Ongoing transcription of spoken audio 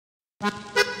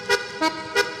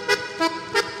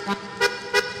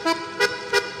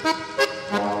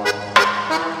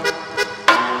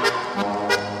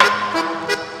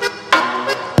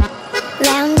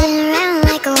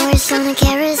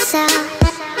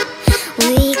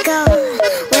we go?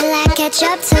 Will I catch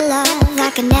up to love?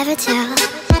 I can never tell.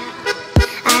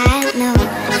 I know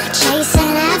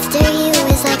chasing after you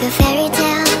is like a fairy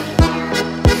tale,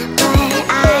 but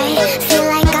I feel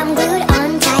like I'm glued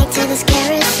on tight to this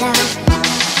carousel.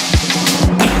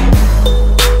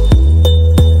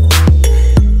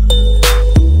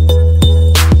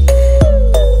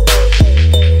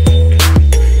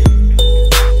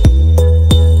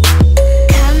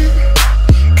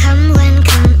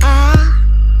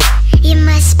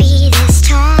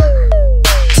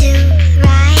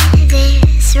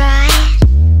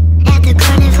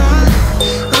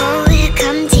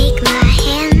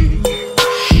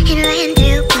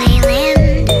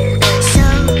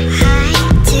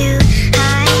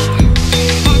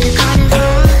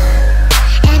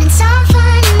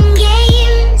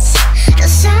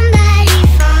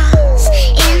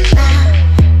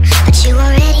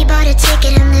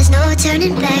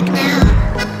 Turning back now,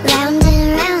 round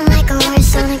and round like a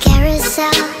horse on a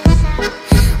carousel.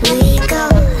 We go,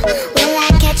 will I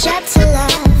catch up to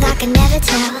love? I can never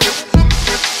tell.